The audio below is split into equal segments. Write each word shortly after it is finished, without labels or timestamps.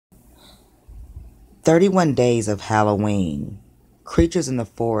31 Days of Halloween. Creatures in the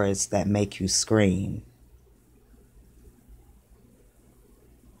forest that make you scream.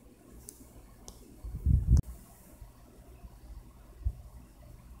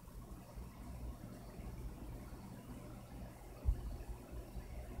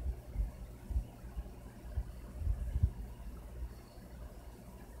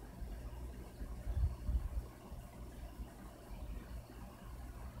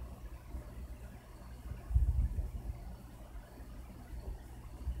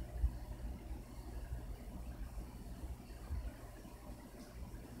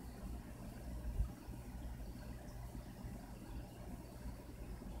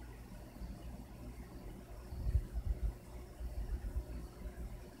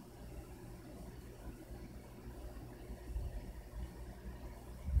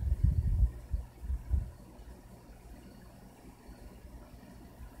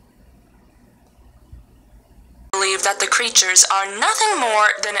 Believe that the creatures are nothing more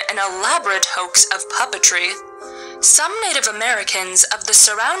than an elaborate hoax of puppetry. Some Native Americans of the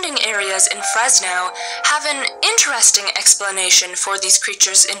surrounding areas in Fresno have an interesting explanation for these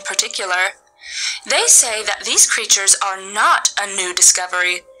creatures in particular. They say that these creatures are not a new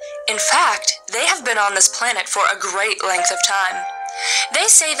discovery. In fact, they have been on this planet for a great length of time. They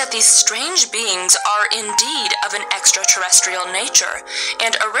say that these strange beings are indeed of an extraterrestrial nature,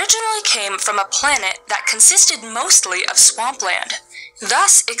 and originally came from a planet that consisted mostly of swampland,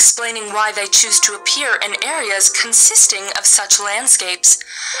 thus explaining why they choose to appear in areas consisting of such landscapes.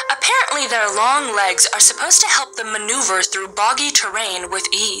 Apparently their long legs are supposed to help them maneuver through boggy terrain with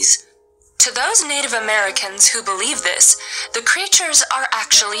ease. To those Native Americans who believe this, the creatures are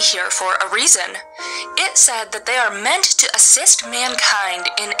actually here for a reason. It said that they are meant to assist mankind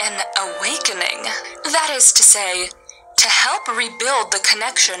in an awakening. That is to say, to help rebuild the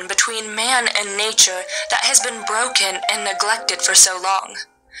connection between man and nature that has been broken and neglected for so long.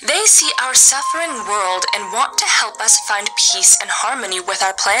 They see our suffering world and want to help us find peace and harmony with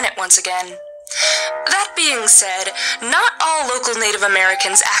our planet once again. That being said, not all local Native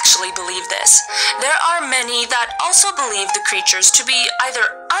Americans actually believe this. There are many that also believe the creatures to be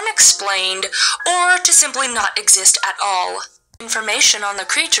either unexplained or to simply not exist at all. Information on the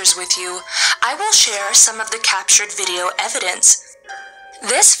creatures with you, I will share some of the captured video evidence.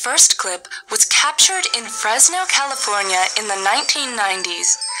 This first clip was captured in Fresno, California in the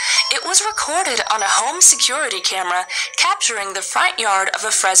 1990s. It was recorded on a home security camera capturing the front yard of a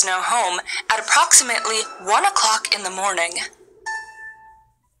Fresno home at approximately 1 o'clock in the morning.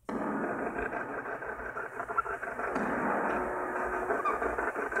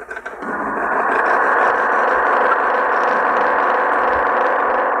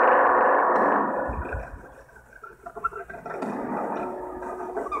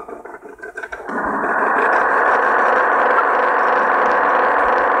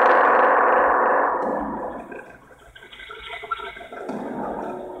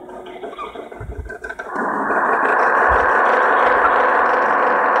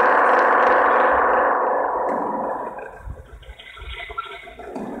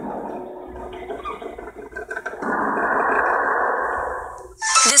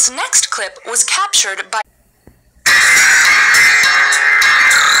 This next clip was captured by